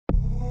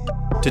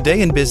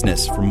Today in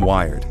Business from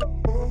Wired.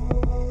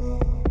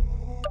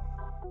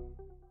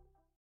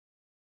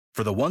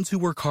 For the ones who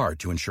work hard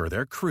to ensure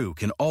their crew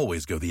can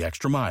always go the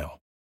extra mile,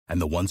 and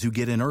the ones who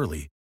get in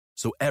early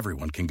so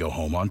everyone can go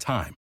home on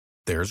time,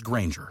 there's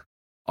Grainger,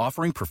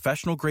 offering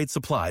professional-grade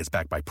supplies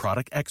backed by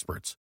product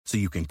experts so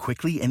you can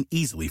quickly and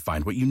easily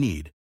find what you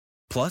need.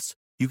 Plus,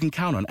 you can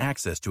count on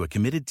access to a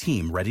committed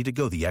team ready to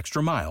go the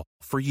extra mile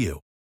for you.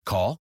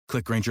 Call,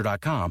 click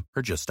Grainger.com,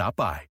 or just stop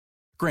by.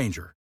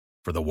 Grainger,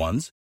 for the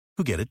ones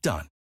who get it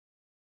done.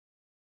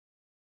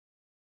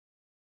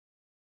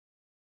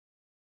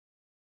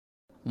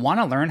 Want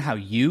to learn how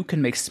you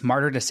can make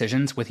smarter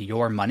decisions with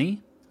your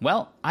money?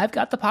 Well, I've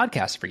got the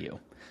podcast for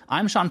you.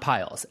 I'm Sean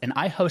Piles, and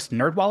I host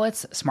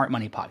NerdWallet's Smart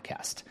Money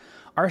Podcast.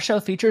 Our show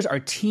features our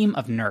team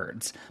of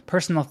nerds,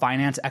 personal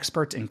finance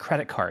experts in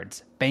credit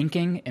cards,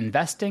 banking,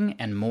 investing,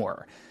 and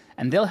more.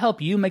 And they'll help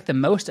you make the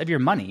most of your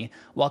money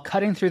while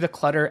cutting through the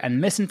clutter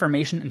and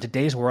misinformation in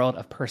today's world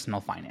of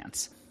personal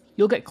finance.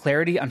 You'll get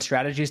clarity on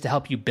strategies to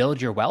help you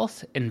build your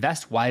wealth,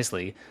 invest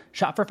wisely,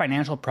 shop for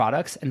financial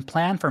products, and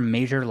plan for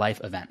major life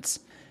events.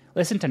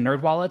 Listen to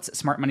NerdWallet's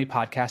Smart Money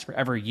Podcast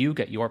wherever you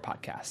get your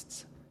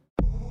podcasts.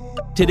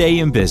 Today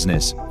in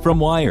Business from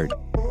Wired.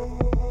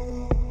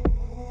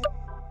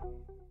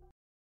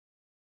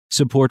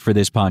 Support for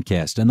this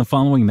podcast and the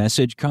following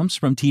message comes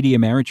from TD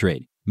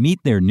Ameritrade. Meet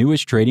their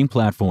newest trading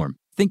platform,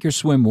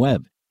 Thinkorswim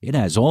Web. It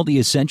has all the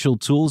essential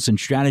tools and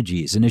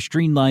strategies in a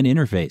streamlined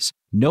interface.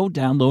 No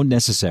download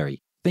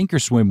necessary.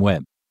 Thinkorswim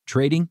Web.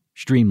 Trading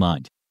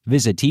streamlined.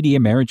 Visit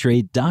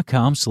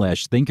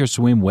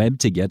tdameritrade.com/thinkorswimweb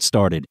to get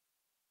started.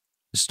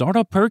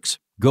 Startup perks?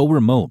 Go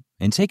remote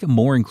and take a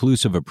more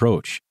inclusive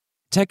approach.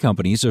 Tech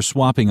companies are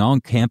swapping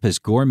on-campus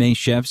gourmet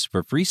chefs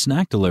for free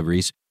snack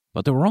deliveries,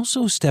 but they're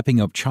also stepping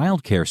up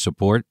childcare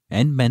support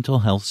and mental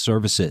health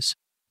services.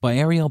 By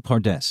Ariel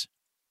Pardes.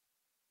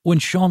 When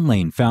Sean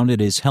Lane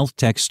founded his health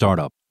tech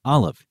startup,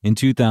 Olive, in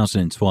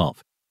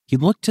 2012, he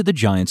looked to the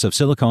giants of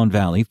Silicon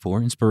Valley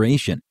for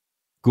inspiration.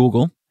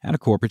 Google had a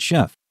corporate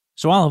chef,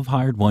 so Olive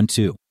hired one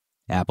too.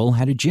 Apple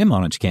had a gym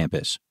on its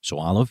campus, so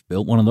Olive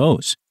built one of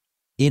those.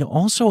 It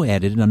also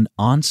added an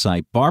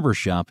on-site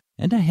barbershop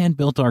and a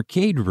hand-built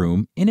arcade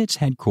room in its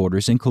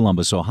headquarters in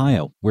Columbus,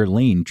 Ohio, where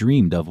Lane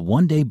dreamed of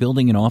one day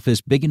building an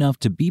office big enough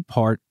to be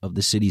part of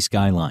the city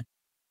skyline.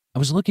 I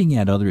was looking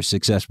at other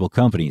successful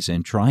companies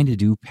and trying to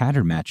do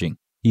pattern matching,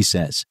 he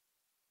says.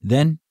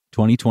 Then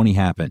 2020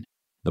 happened.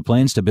 The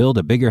plans to build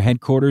a bigger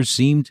headquarters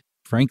seemed,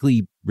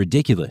 frankly,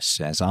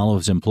 ridiculous as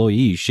Olive's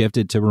employees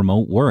shifted to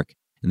remote work,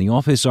 and the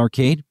office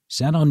arcade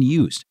sat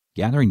unused,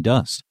 gathering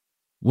dust.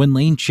 When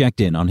Lane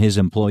checked in on his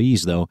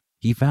employees, though,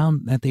 he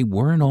found that they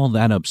weren't all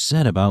that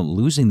upset about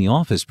losing the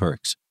office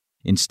perks.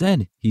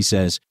 Instead, he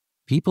says,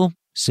 people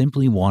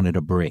simply wanted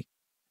a break.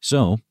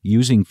 So,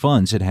 using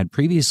funds it had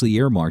previously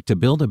earmarked to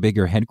build a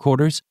bigger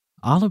headquarters,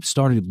 Olive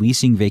started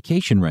leasing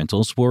vacation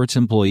rentals for its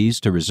employees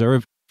to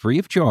reserve, free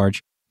of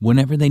charge,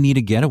 whenever they need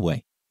a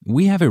getaway.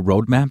 We have a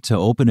roadmap to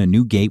open a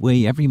new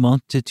gateway every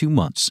month to 2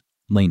 months,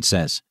 Lane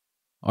says.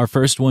 Our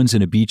first one's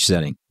in a beach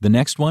setting. The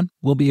next one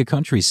will be a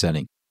country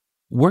setting.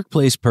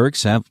 Workplace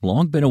perks have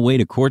long been a way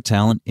to court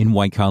talent in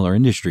white-collar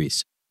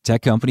industries.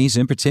 Tech companies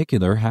in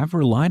particular have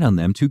relied on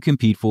them to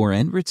compete for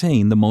and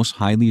retain the most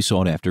highly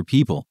sought-after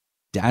people,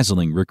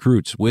 dazzling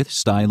recruits with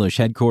stylish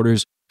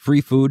headquarters,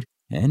 free food,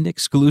 and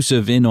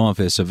exclusive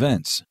in-office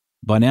events.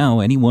 By now,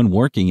 anyone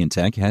working in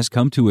tech has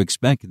come to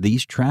expect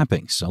these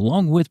trappings,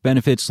 along with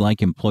benefits like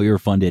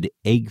employer-funded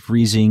egg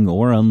freezing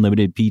or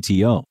unlimited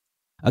PTO.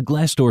 A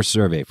Glassdoor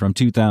survey from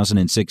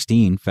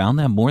 2016 found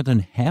that more than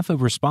half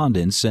of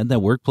respondents said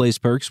that workplace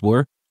perks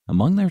were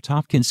among their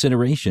top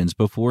considerations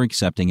before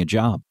accepting a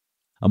job.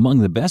 Among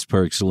the best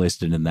perks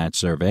listed in that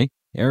survey,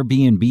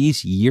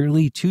 Airbnb's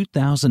yearly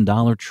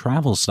 $2,000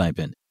 travel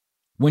stipend.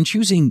 When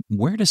choosing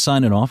where to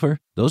sign an offer,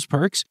 those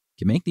perks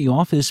can make the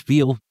office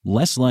feel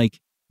less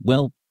like,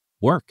 well,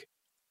 work.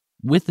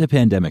 With the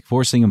pandemic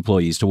forcing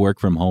employees to work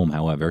from home,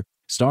 however,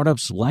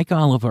 startups like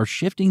Olive are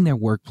shifting their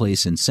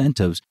workplace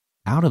incentives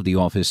out of the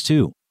office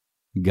too.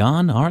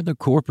 Gone are the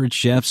corporate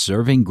chefs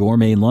serving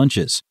gourmet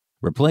lunches,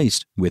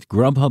 replaced with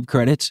Grubhub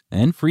credits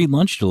and free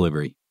lunch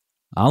delivery.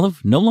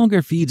 Olive no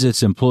longer feeds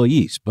its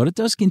employees, but it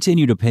does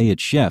continue to pay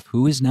its chef,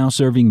 who is now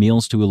serving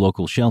meals to a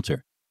local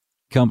shelter.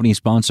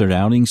 Company-sponsored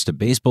outings to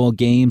baseball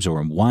games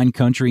or wine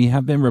country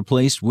have been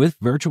replaced with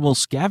virtual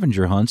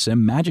scavenger hunts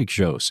and magic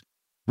shows.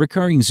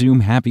 Recurring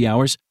Zoom happy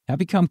hours have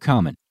become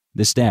common.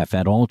 The staff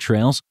at All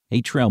Trails,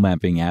 a trail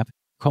mapping app,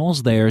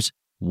 calls theirs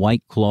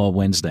White Claw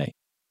Wednesday.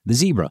 The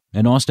Zebra,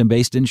 an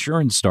Austin-based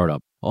insurance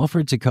startup,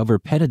 offered to cover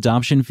pet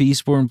adoption fees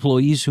for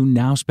employees who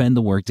now spend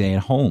the workday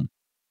at home.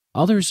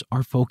 Others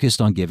are focused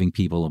on giving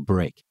people a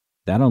break.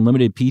 That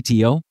unlimited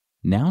PTO,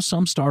 now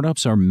some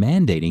startups are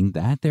mandating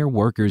that their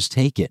workers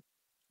take it.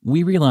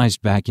 We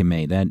realized back in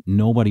May that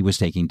nobody was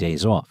taking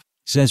days off,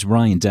 says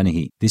Ryan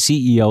Dennehy, the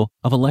CEO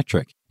of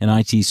Electric, an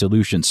IT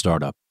solutions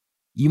startup.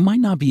 You might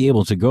not be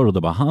able to go to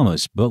the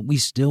Bahamas, but we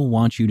still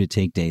want you to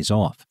take days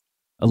off.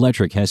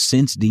 Electric has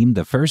since deemed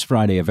the first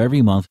Friday of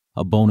every month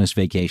a bonus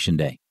vacation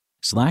day.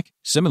 Slack,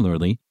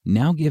 similarly,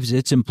 now gives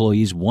its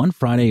employees one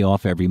Friday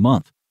off every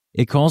month.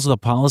 It calls the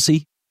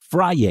policy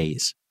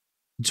Fridays.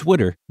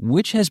 Twitter,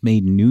 which has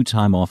made new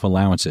time off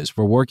allowances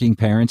for working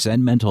parents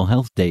and mental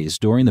health days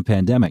during the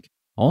pandemic,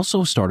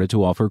 also started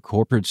to offer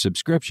corporate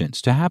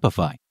subscriptions to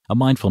Happify, a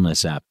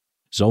mindfulness app.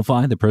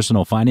 SoFi, the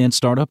personal finance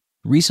startup,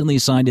 recently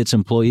signed its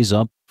employees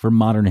up for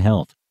Modern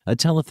Health, a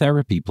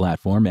teletherapy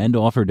platform, and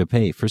offered to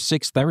pay for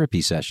 6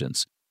 therapy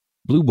sessions.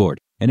 Blueboard,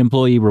 an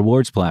employee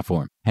rewards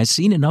platform, has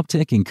seen an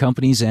uptick in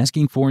companies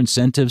asking for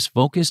incentives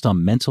focused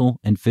on mental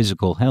and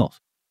physical health,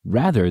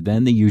 rather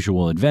than the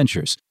usual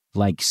adventures,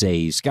 like,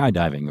 say,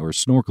 skydiving or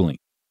snorkeling.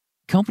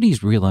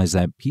 Companies realize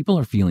that people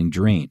are feeling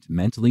drained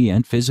mentally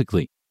and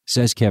physically,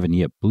 says Kevin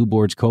Yip,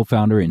 Blueboard's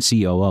co-founder and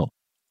COO.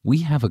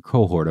 We have a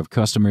cohort of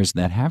customers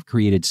that have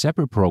created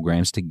separate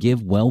programs to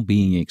give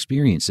well-being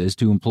experiences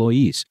to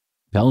employees.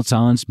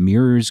 Pelotons,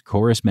 mirrors,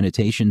 chorus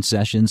meditation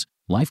sessions,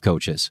 life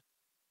coaches.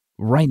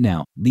 Right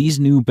now, these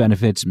new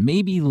benefits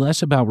may be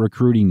less about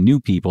recruiting new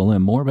people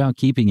and more about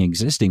keeping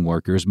existing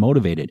workers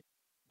motivated.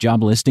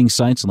 Job listing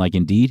sites like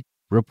Indeed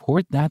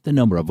report that the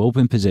number of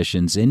open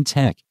positions in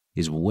tech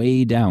is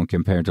way down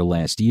compared to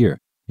last year,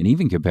 and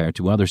even compared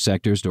to other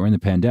sectors during the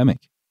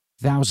pandemic.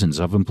 Thousands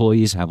of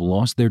employees have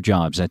lost their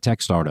jobs at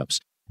tech startups,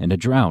 and a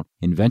drought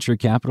in venture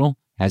capital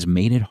has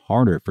made it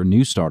harder for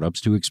new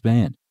startups to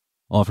expand.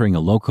 Offering a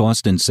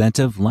low-cost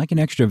incentive like an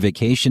extra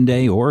vacation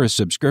day or a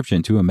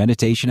subscription to a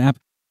meditation app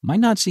might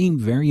not seem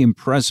very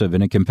impressive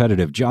in a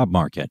competitive job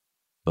market,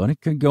 but it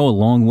could go a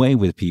long way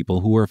with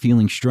people who are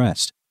feeling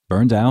stressed,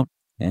 burned out,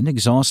 and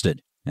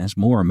exhausted, as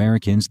more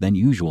Americans than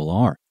usual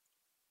are.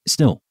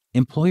 Still,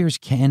 employers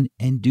can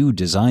and do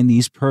design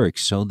these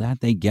perks so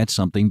that they get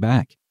something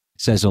back,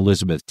 says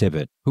Elizabeth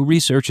Tippett, who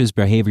researches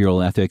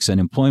behavioral ethics and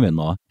employment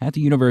law at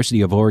the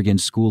University of Oregon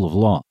School of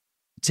Law.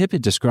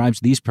 Tippett describes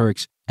these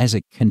perks as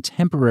a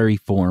contemporary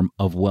form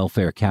of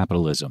welfare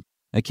capitalism,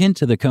 akin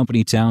to the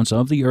company towns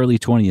of the early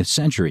 20th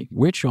century,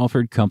 which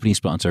offered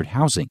company-sponsored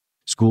housing,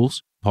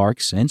 schools,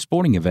 parks, and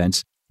sporting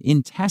events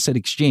in tacit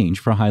exchange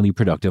for highly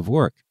productive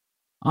work.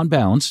 On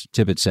balance,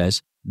 Tippett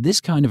says,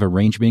 this kind of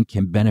arrangement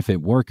can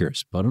benefit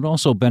workers, but it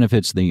also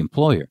benefits the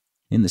employer,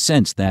 in the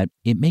sense that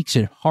it makes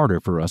it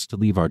harder for us to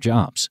leave our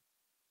jobs.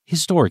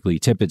 Historically,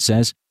 Tippett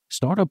says,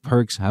 startup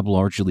perks have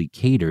largely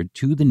catered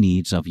to the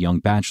needs of young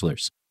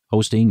bachelors.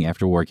 Hosting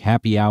after-work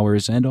happy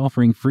hours and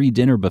offering free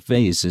dinner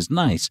buffets is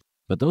nice,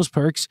 but those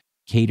perks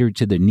catered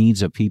to the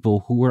needs of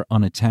people who were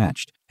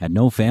unattached, had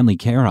no family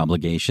care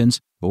obligations,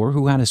 or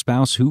who had a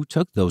spouse who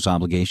took those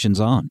obligations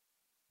on.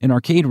 An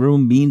arcade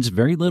room means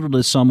very little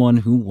to someone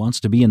who wants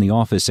to be in the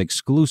office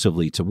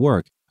exclusively to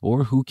work,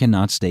 or who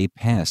cannot stay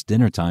past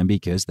dinner time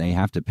because they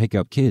have to pick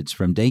up kids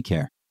from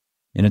daycare.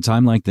 In a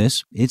time like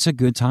this, it's a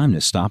good time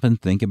to stop and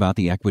think about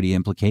the equity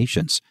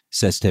implications,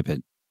 says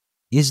Tippett.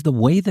 Is the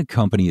way the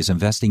company is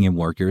investing in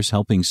workers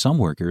helping some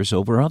workers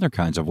over other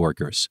kinds of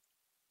workers?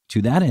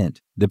 To that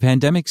end, the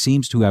pandemic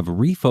seems to have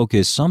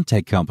refocused some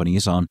tech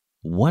companies on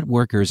what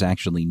workers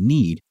actually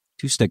need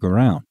to stick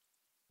around.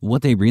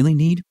 What they really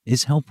need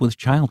is help with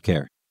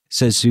childcare,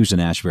 says Susan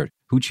Ashford,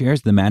 who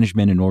chairs the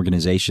Management and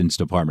Organizations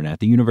Department at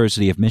the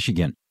University of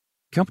Michigan.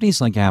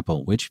 Companies like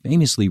Apple, which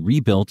famously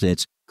rebuilt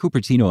its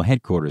Cupertino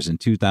headquarters in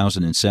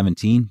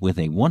 2017 with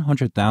a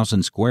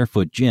 100,000 square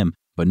foot gym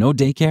but no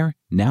daycare,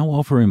 now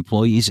offer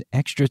employees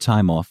extra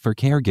time off for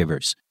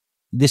caregivers.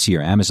 This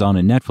year, Amazon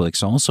and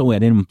Netflix also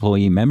added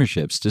employee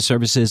memberships to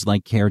services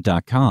like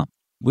care.com,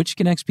 which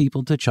connects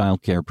people to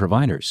childcare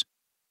providers.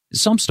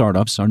 Some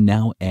startups are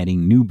now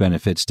adding new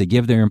benefits to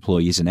give their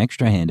employees an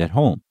extra hand at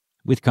home,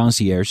 with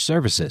concierge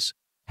services.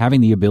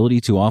 Having the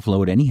ability to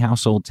offload any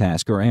household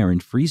task or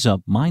errand frees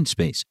up mind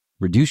space,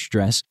 reduces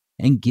stress,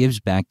 and gives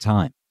back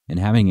time. And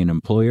having an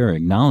employer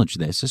acknowledge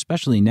this,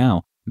 especially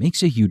now,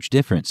 makes a huge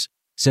difference,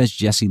 says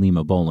Jessie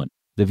Lima Boland,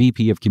 the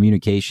VP of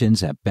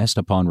Communications at Best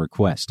Upon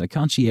Request, a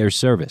concierge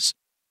service.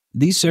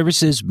 These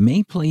services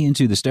may play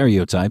into the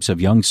stereotypes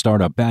of young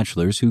startup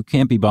bachelors who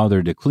can't be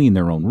bothered to clean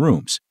their own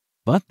rooms,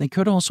 but they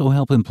could also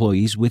help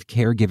employees with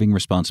caregiving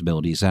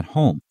responsibilities at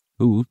home,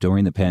 who,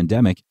 during the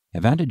pandemic,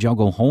 have had to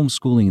juggle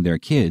homeschooling their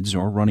kids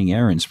or running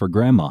errands for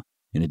grandma,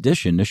 in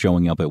addition to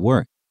showing up at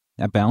work.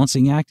 That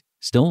balancing act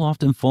still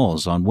often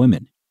falls on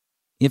women.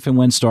 If and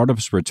when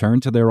startups return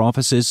to their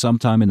offices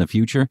sometime in the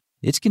future,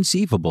 it's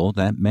conceivable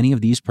that many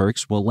of these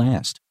perks will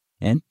last,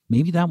 and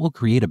maybe that will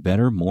create a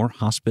better, more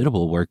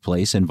hospitable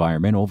workplace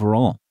environment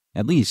overall,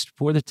 at least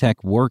for the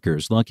tech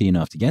workers lucky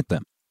enough to get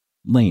them.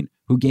 Lane,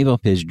 who gave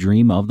up his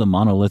dream of the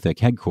monolithic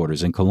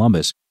headquarters in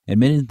Columbus,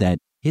 admitted that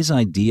his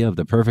idea of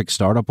the perfect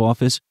startup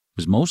office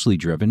was mostly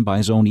driven by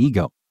his own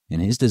ego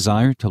and his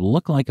desire to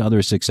look like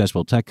other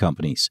successful tech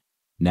companies.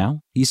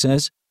 Now, he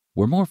says,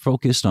 we're more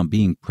focused on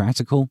being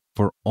practical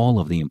for all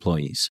of the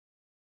employees.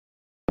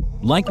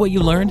 Like what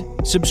you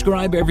learned?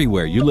 Subscribe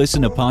everywhere you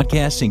listen to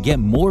podcasts and get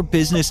more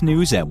business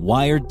news at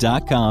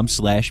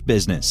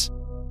wired.com/business.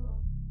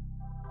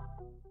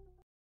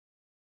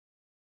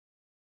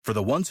 For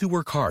the ones who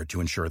work hard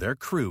to ensure their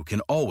crew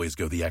can always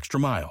go the extra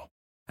mile,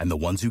 and the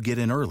ones who get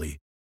in early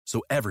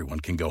so everyone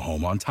can go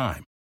home on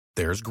time.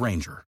 There's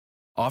Grainger,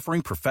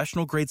 offering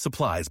professional-grade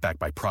supplies backed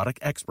by product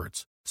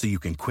experts so you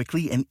can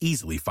quickly and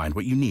easily find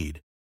what you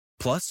need.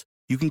 Plus,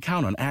 you can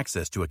count on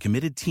access to a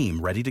committed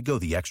team ready to go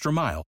the extra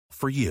mile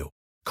for you.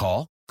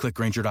 Call, click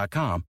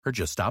Grainger.com, or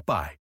just stop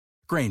by.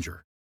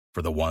 Grainger,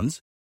 for the ones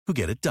who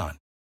get it done.